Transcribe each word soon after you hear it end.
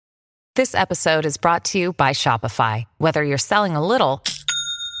This episode is brought to you by Shopify. Whether you're selling a little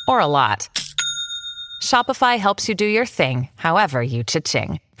or a lot, Shopify helps you do your thing, however you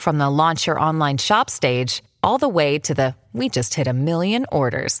cha-ching. From the launch your online shop stage, all the way to the we just hit 1 million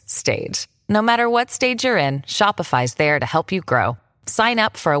orders stage. No matter what stage you're in, Shopify's there to help you grow. Sign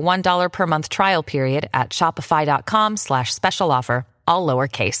up for a $1 per month trial period at shopify.com/special offer, all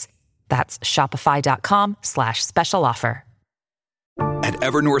lowercase. That's shopify.com/special offer. At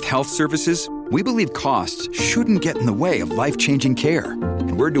Evernorth Health Services, we believe costs shouldn't get in the way of life-changing care,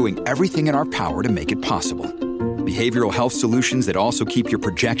 and we're doing everything in our power to make it possible. Behavioral health solutions that also keep your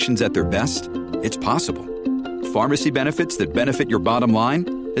projections at their best? It's possible. Pharmacy benefits that benefit your bottom line?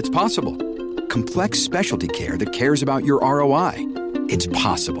 It's possible. Complex specialty care that cares about your ROI? It's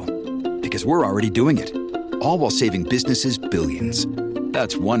possible. Because we're already doing it. All while saving businesses billions.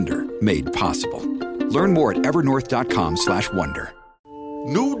 That's Wonder made possible. Learn more at evernorth.com/wonder.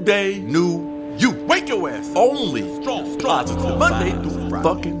 New day, new you. Wake your ass. Only strong positive Monday through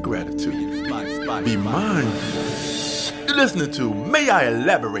fucking gratitude. Be mindful. You're listening to May I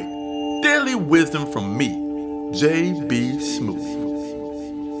Elaborate? Daily wisdom from me, J.B. Smooth.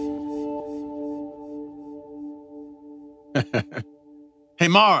 Hey,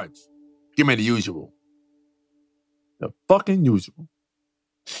 Marge, give me the usual. The fucking usual.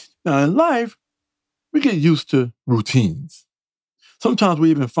 Now, in life, we get used to routines. Sometimes we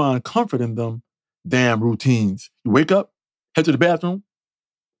even find comfort in them damn routines. You wake up, head to the bathroom,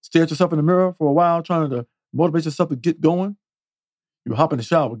 stare at yourself in the mirror for a while, trying to motivate yourself to get going. You hop in the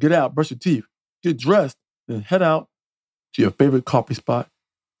shower, get out, brush your teeth, get dressed, then head out to your favorite coffee spot,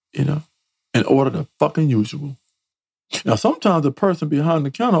 and order the fucking usual. Now, sometimes the person behind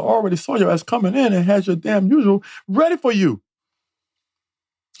the counter already saw your ass coming in and has your damn usual ready for you.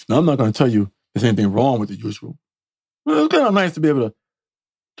 Now, I'm not going to tell you there's anything wrong with the usual. It's kind of nice to be able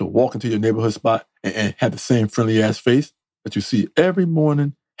to walk into your neighborhood spot and have the same friendly-ass face that you see every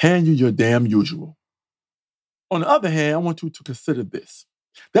morning hand you your damn usual. On the other hand, I want you to consider this.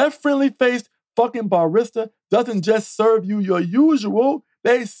 That friendly-faced fucking barista doesn't just serve you your usual,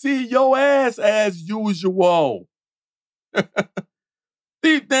 they see your ass as usual.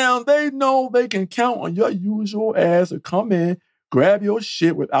 Deep down, they know they can count on your usual ass to come in, grab your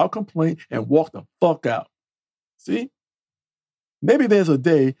shit without complaint, and walk the fuck out. See? Maybe there's a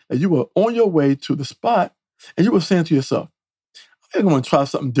day that you were on your way to the spot and you were saying to yourself, I'm going to try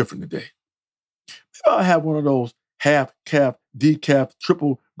something different today. Maybe I'll have one of those half-calf, decaf,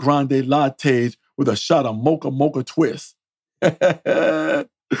 triple grande lattes with a shot of mocha twist. Now,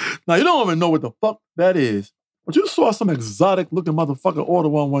 you don't even know what the fuck that is, but you saw some exotic-looking motherfucker order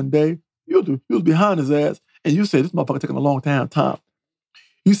one day. You was behind his ass, and you said, this motherfucker taking a long time.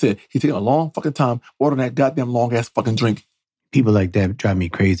 You said, he's taking a long fucking time ordering that goddamn long-ass fucking drink. People like that drive me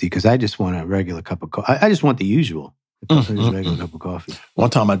crazy because I just want a regular cup of coffee. I just want the usual. Just a regular cup of coffee.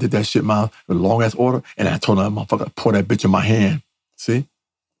 One time I did that shit, Miles, with a long-ass order, and I told that motherfucker to pour that bitch in my hand. See?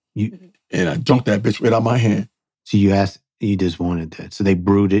 And I drunk that bitch right out my hand. So you just wanted that. So they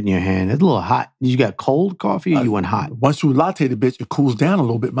brewed it in your hand. It's a little hot. You got cold coffee or you went hot? Once you latte the bitch, it cools down a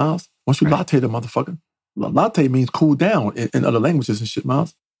little bit, Miles. Once you latte the motherfucker. Latte means cool down in other languages and shit,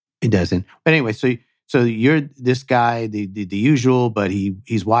 Miles. It doesn't. But anyway, so you're this guy, the usual, but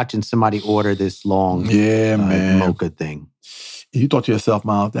he's watching somebody order this long mocha thing. You thought to yourself,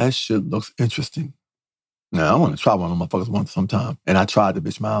 Miles, that shit looks interesting. Now, I want to try one of them motherfuckers once sometime. And I tried the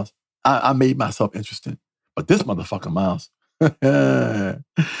bitch, Miles. I made myself interesting. But this motherfucker, Miles. But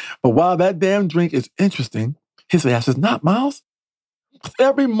while that damn drink is interesting, his ass is not, Miles.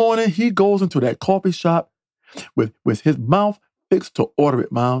 Every morning he goes into that coffee shop with his mouth fixed to order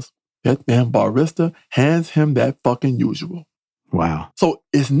it, Miles. That damn barista hands him that fucking usual. Wow. So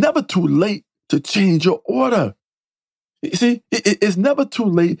it's never too late to change your order. You see, it's never too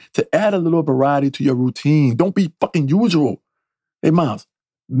late to add a little variety to your routine. Don't be fucking usual. Hey, Miles,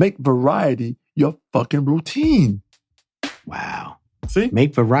 make variety your fucking routine. Wow. See?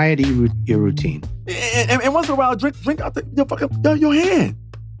 Make variety your routine. And once in a while, drink out your hand.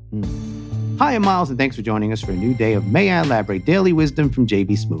 Hi, I'm Miles, and thanks for joining us for a new day of May I Elaborate Daily Wisdom from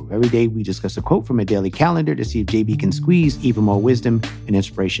JB Smooth. Every day, we discuss a quote from a daily calendar to see if JB can squeeze even more wisdom and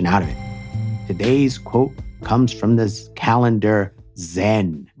inspiration out of it. Today's quote comes from this calendar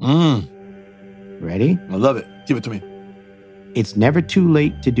Zen. Ready? I love it. Give it to me. It's never too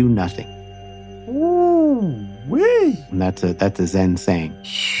late to do nothing. Ooh-wee. And that's a Zen saying.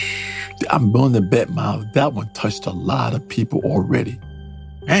 I'm willing to bet, Miles, that one touched a lot of people already.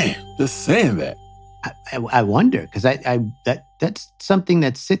 Man, just saying that. I wonder, because that's something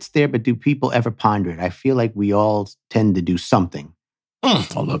that sits there, but do people ever ponder it? I feel like we all tend to do something I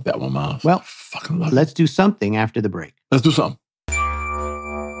love that one, Miles. Well, fucking love let's do something after the break. Let's do something.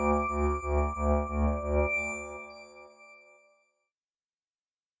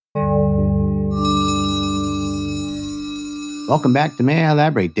 Welcome back to May I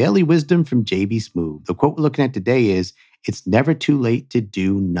Elaborate? Daily Wisdom from J.B. Smoove. The quote we're looking at today is, "It's never too late to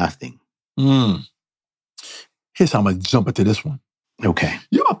do nothing." Here's how I'm going to jump into this one. Okay.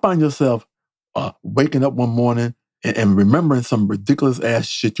 You ever find yourself waking up one morning and remembering some ridiculous ass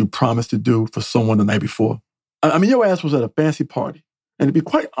shit you promised to do for someone the night before? I mean, your ass was at a fancy party. And to be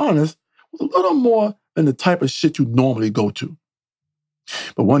quite honest, it was a little more than the type of shit you normally go to.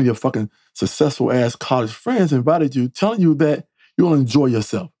 But one of your fucking successful ass college friends invited you, telling you that you'll enjoy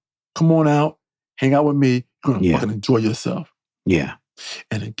yourself. Come on out, hang out with me. You're going to fucking enjoy yourself. Yeah.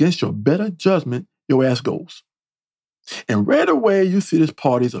 And against your better judgment, your ass goes. And right away, you see this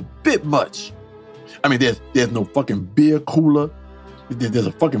party's a bit much. I mean, there's no fucking beer cooler. There's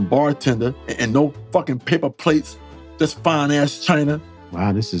a fucking bartender and no fucking paper plates. Just fine ass china.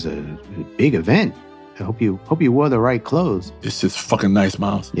 Wow, this is a big event. I hope you wore the right clothes. It's just fucking nice,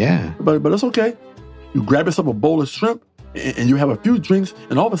 Miles. Yeah. But it's okay. You grab yourself a bowl of shrimp and you have a few drinks,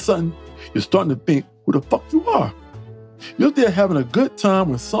 and all of a sudden, you're starting to think who the fuck you are. You're there having a good time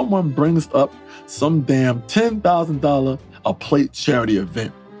when someone brings up some damn $10,000 a plate charity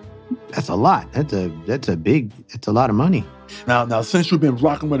event. That's a lot. That's a lot of money. Now, since you've been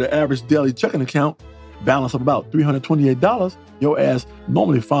rocking with an average daily checking account, balance of about $328, your ass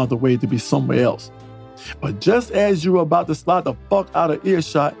normally finds a way to be somewhere else. But just as you were about to slide the fuck out of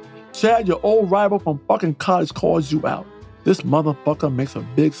earshot, Chad, your old rival from fucking college, calls you out. This motherfucker makes a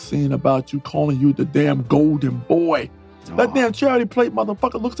big scene about you, calling you the damn golden boy. That damn charity plate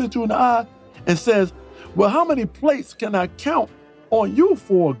motherfucker looks at you in the eye and says, "Well, how many plates can I count on you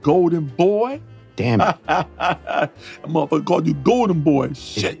for, golden boy?" Damn it. That motherfucker called you golden boy.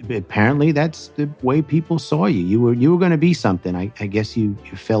 Shit. Apparently, that's the way people saw you. You were going to be something. I guess you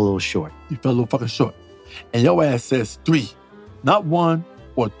fell a little short. You fell a little fucking short. And your ass says 3. Not 1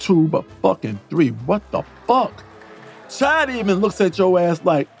 or 2, but fucking 3. What the fuck? Chad even looks at your ass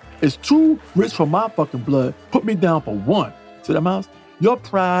like, "It's too rich for my fucking blood. Put me down for 1. See that, Miles? Your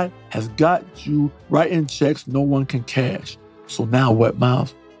pride has got you writing checks no one can cash. So now what,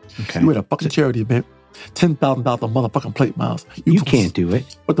 Miles? Okay. You at a fucking charity event, $10,000 motherfucking plate, Miles. You can't do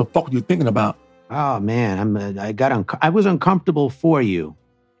it. What the fuck are you thinking about? Oh man, I was uncomfortable for you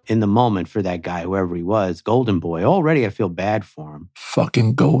in the moment for that guy, whoever he was, golden boy. Already, I feel bad for him.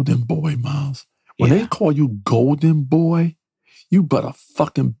 Fucking golden boy, Miles. When they call you golden boy, you better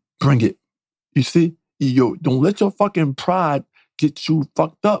fucking bring it. You see, don't let your fucking pride get you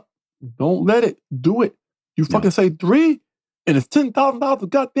fucked up. Don't let it. Do it. You fucking say 3, and it's $10,000 a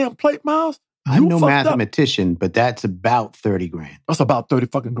goddamn plate, Miles. I'm no mathematician, but that's about 30 grand. That's about 30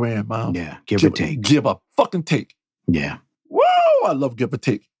 fucking grand, Miles. Yeah, give or take. Give a fucking take. Yeah. Woo! I love give or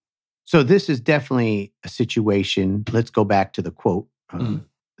take. So this is definitely a situation. Let's go back to the quote.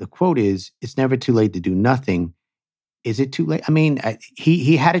 The quote is, "It's never too late to do nothing." Is it too late? I mean,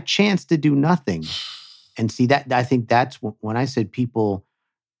 he had a chance to do nothing. And see, that I think that's when I said people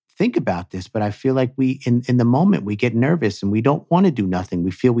think about this, but I feel like we, in the moment, we get nervous and we don't want to do nothing.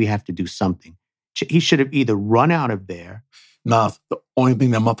 We feel we have to do something. He should have either run out of there. Nah, the only thing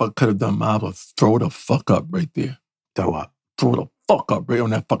that motherfucker could have done, Miles, was throw the fuck up right there. Throw up. Throw the fuck up right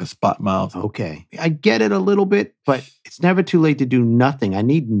on that fucking spot, Miles. Okay. I get it a little bit, but it's never too late to do nothing. I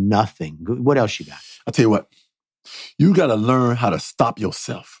need nothing. What else you got? I'll tell you what. You got to learn how to stop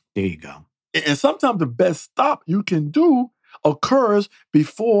yourself. There you go. And sometimes the best stop you can do occurs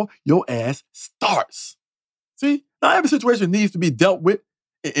before your ass starts. See? Not every situation needs to be dealt with,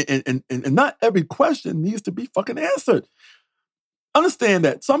 and not every question needs to be fucking answered. Understand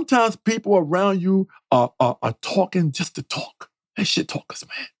that sometimes people around you are talking just to talk. They shit talkers,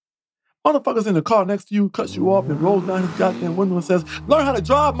 man. Motherfuckers in the car next to you cuts you off and rolls down his goddamn window and says, "Learn how to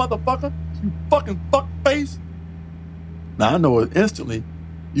drive, motherfucker, you fucking fuck face." Now, I know instantly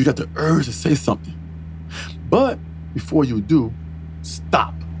you got the urge to say something. But before you do,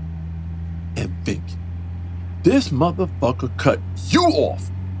 stop and think. This motherfucker cut you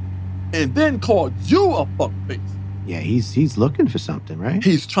off and then called you a fuckface. Yeah, he's looking for something, right?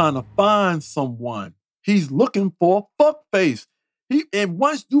 He's trying to find someone. He's looking for a fuckface. And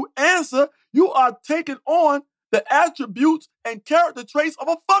once you answer, you are taking on the attributes and character traits of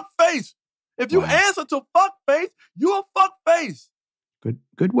a fuckface. If you answer to fuckface, you're a fuckface.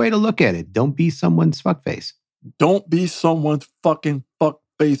 Good way to look at it. Don't be someone's fuckface. Don't be someone's fucking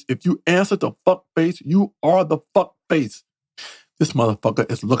fuckface. If you answer to fuckface, you are the fuckface. This motherfucker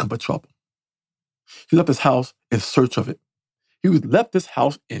is looking for trouble. He left his house in search of it. He was left his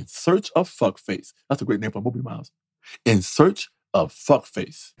house in search of Fuckface. That's a great name for a movie, Miles. In Search of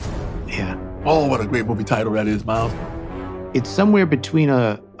Fuckface. Yeah. Oh, what a great movie title that is, Miles. It's somewhere between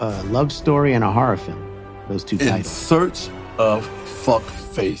a love story and a horror film. Those two In titles. Search of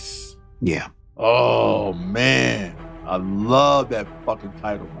Fuckface. Yeah. Oh, man. I love that fucking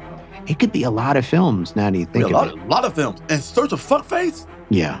title, Miles. It could be a lot of films now that you think of it. A lot of films. In Search of Fuckface?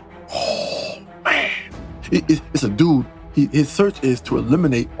 Yeah. Oh, man. It's a dude. His search is to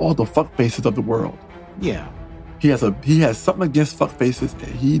eliminate all the fuckfaces of the world. Yeah. He has something against fuckfaces,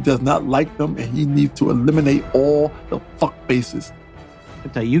 and he does not like them, and he needs to eliminate all the fuckfaces. I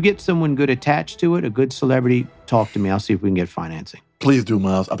tell you get someone good attached to it, a good celebrity, talk to me. I'll see if we can get financing. Please do,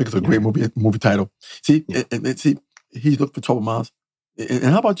 Miles. I think it's a great movie title. See, and see, he's looking for trouble, Miles. And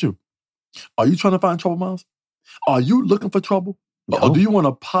how about you? Are you trying to find trouble, Miles? Are you looking for trouble? No. Or do you want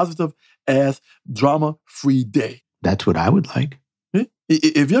a positive-ass, drama-free day? That's what I would like.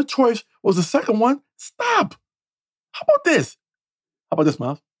 If your choice was the second one, stop. How about this? How about this,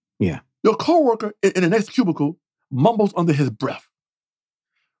 Miles? Yeah. Your coworker in the next cubicle mumbles under his breath.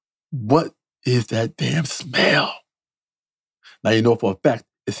 What is that damn smell? Now you know for a fact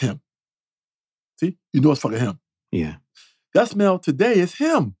it's him. See? You know it's fucking him. Yeah. That smell today is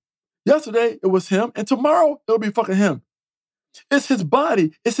him. Yesterday it was him, and tomorrow it'll be fucking him. It's his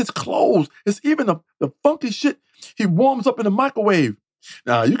body. It's his clothes. It's even the funky shit he warms up in the microwave.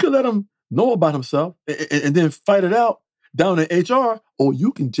 Now, you can let him know about himself and then fight it out down in HR, or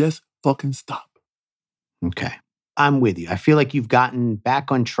you can just fucking stop. Okay. I'm with you. I feel like you've gotten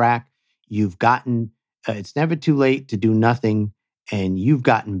back on track. You've gotten, it's never too late to do nothing, and you've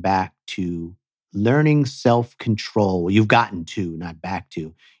gotten back to learning self-control. You've gotten to, not back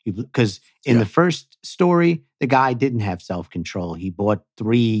to. Because in the first story, the guy didn't have self-control. He bought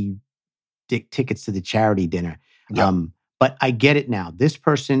 3 tickets to the charity dinner. Yeah. But I get it now. This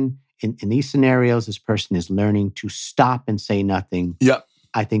person, in these scenarios, this person is learning to stop and say nothing. Yeah.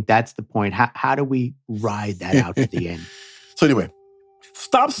 I think that's the point. How do we ride that out to the end? So anyway,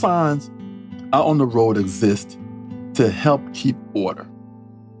 stop signs out on the road exist to help keep order.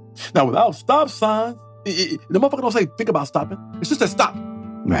 Now, without stop signs, the motherfucker don't say, think about stopping. It's just a stop.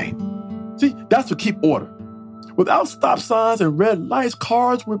 Right. See, that's to keep order. Without stop signs and red lights,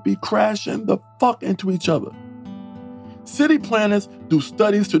 cars would be crashing the fuck into each other. City planners do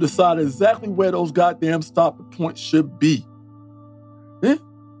studies to decide exactly where those goddamn stop points should be. Yeah?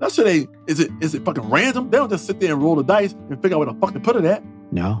 That shit ain't, is it fucking random? They don't just sit there and roll the dice and figure out where the fuck to put it at.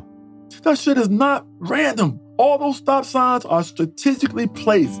 No. That shit is not random. All those stop signs are strategically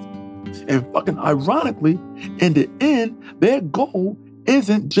placed. And fucking ironically, in the end, their goal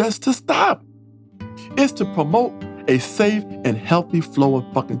isn't just to stop. It's to promote a safe and healthy flow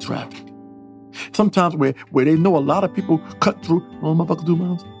of fucking traffic. Sometimes where they know a lot of people cut through, what motherfuckers do,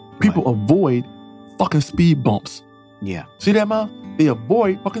 Miles? People avoid fucking speed bumps. Yeah. See that, Miles? They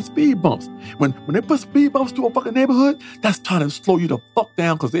avoid fucking speed bumps. When they put speed bumps through a fucking neighborhood, that's trying to slow you the fuck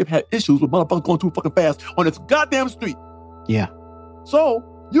down because they've had issues with motherfuckers going too fucking fast on this goddamn street. Yeah. So,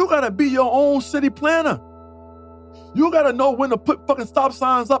 you gotta be your own city planner. You gotta know when to put fucking stop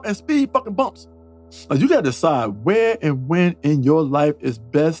signs up and speed fucking bumps. Now, you gotta decide where and when in your life is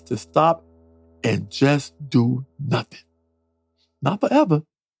best to stop and just do nothing. Not forever,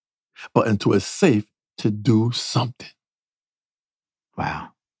 but until it's safe to do something. Wow.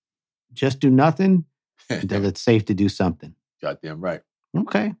 Just do nothing until it's safe to do something. Goddamn right.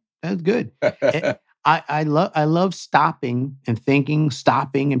 Okay. That's good. I love stopping and thinking,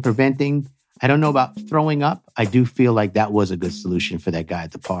 stopping and preventing. I don't know about throwing up. I do feel like that was a good solution for that guy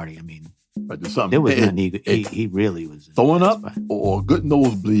at the party. I mean, But there's something. there was nothing he really was. Throwing up or a good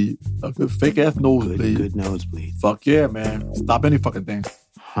nosebleed, a good fake ass nosebleed. Good nosebleed. Fuck yeah, man. Stop any fucking thing.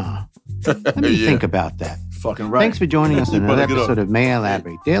 Huh. Let me think about that. Fucking right. Thanks for joining us on You another better get up. episode of May I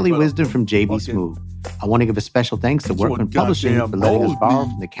Elaborate? Daily Wisdom from JB fucking- Smooth. I want to give a special thanks to Get you Workman a Publishing for goddamn letting us nosebleed. borrow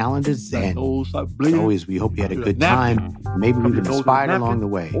from the calendar Zen. Nose stop As bleeding. always, we hope you had a Get a good napkin. time. Maybe we've been Nose inspired napkin. along the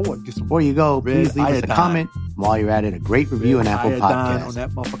way. Or get some Before you go, red please leave us a iodine. comment. While you're at it, a great review on Red Apple iodine on Podcasts.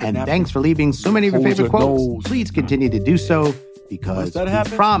 that motherfucking And napkin. thanks for leaving so many of your Hold favorite your quotes. nose. Please continue to do so because Once that we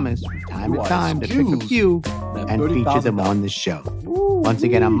happens, promise from time you to are time to pick a excused few that and feature them $30,000. on the show. Once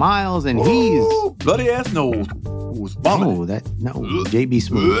again, I'm Miles, and he's... Ooh, bloody ass nose. Who's vomiting. JB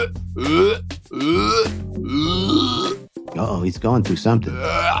Smooth. Uh-oh, he's going through something.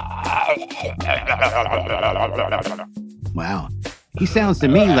 Wow. He sounds to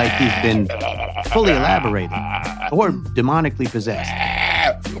me like he's been fully elaborated or demonically possessed.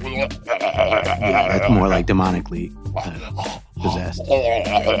 Yeah, that's more like demonically possessed.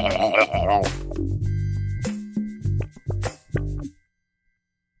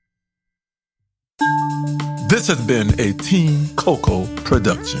 This has been a Team Coco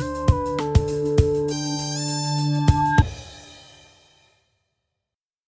production.